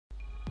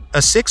A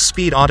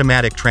 6-speed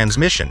automatic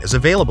transmission is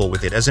available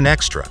with it as an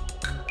extra.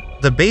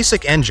 The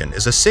basic engine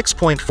is a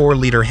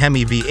 6.4-liter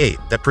Hemi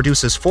V8 that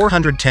produces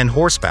 410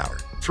 horsepower,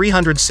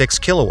 306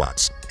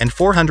 kilowatts, and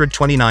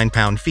 429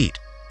 pound-feet,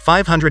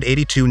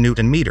 582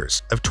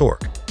 newton-meters, of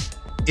torque.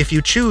 If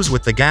you choose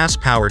with the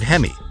gas-powered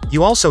Hemi,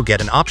 you also get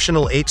an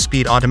optional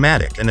 8-speed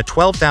automatic and a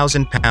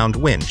 12,000-pound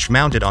winch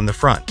mounted on the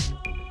front.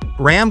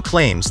 Ram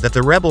claims that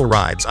the Rebel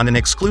rides on an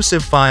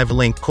exclusive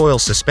 5-link coil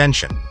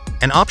suspension.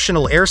 An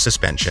optional air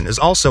suspension is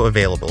also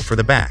available for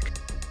the back.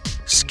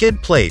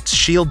 Skid plates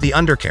shield the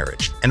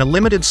undercarriage, and a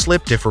limited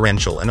slip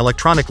differential and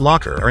electronic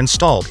locker are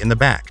installed in the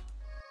back.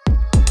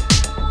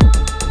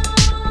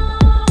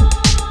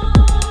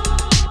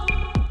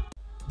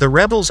 The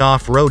Rebel's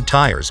off-road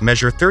tires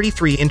measure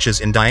 33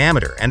 inches in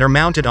diameter and are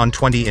mounted on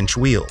 20-inch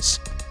wheels.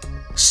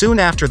 Soon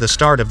after the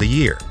start of the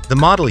year, the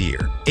model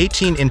year,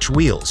 18-inch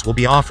wheels will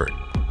be offered.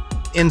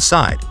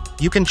 Inside,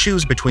 you can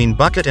choose between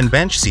bucket and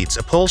bench seats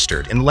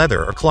upholstered in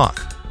leather or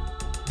cloth.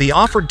 The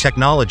offered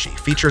technology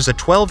features a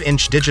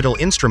 12-inch digital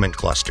instrument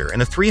cluster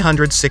and a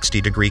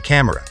 360-degree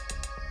camera.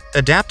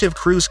 Adaptive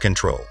cruise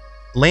control,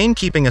 lane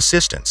keeping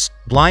assistance,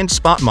 blind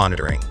spot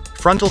monitoring,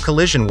 frontal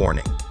collision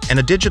warning, and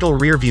a digital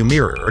rearview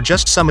mirror are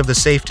just some of the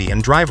safety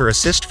and driver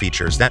assist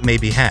features that may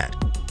be had.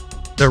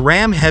 The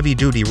Ram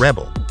Heavy-Duty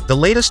Rebel, the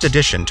latest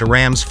addition to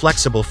Ram's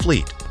flexible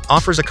fleet,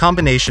 offers a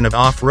combination of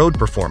off-road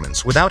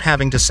performance without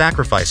having to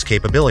sacrifice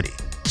capability,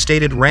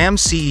 stated Ram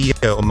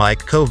CEO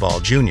Mike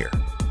Koval Jr.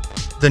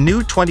 The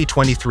new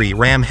 2023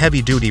 Ram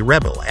Heavy-Duty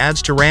Rebel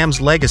adds to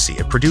Ram's legacy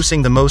of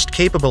producing the most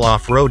capable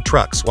off-road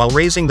trucks while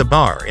raising the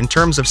bar in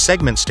terms of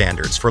segment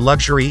standards for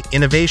luxury,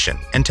 innovation,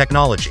 and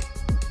technology.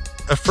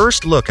 A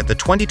first look at the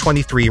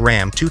 2023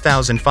 Ram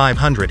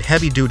 2500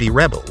 Heavy-Duty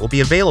Rebel will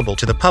be available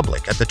to the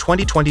public at the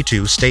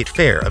 2022 State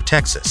Fair of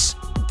Texas.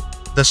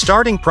 The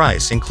starting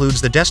price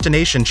includes the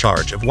destination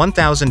charge of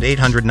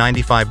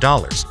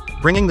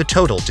 $1,895, bringing the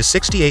total to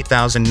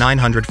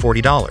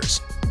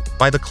 $68,940.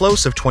 By the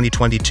close of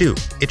 2022,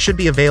 it should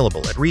be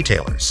available at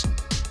retailers.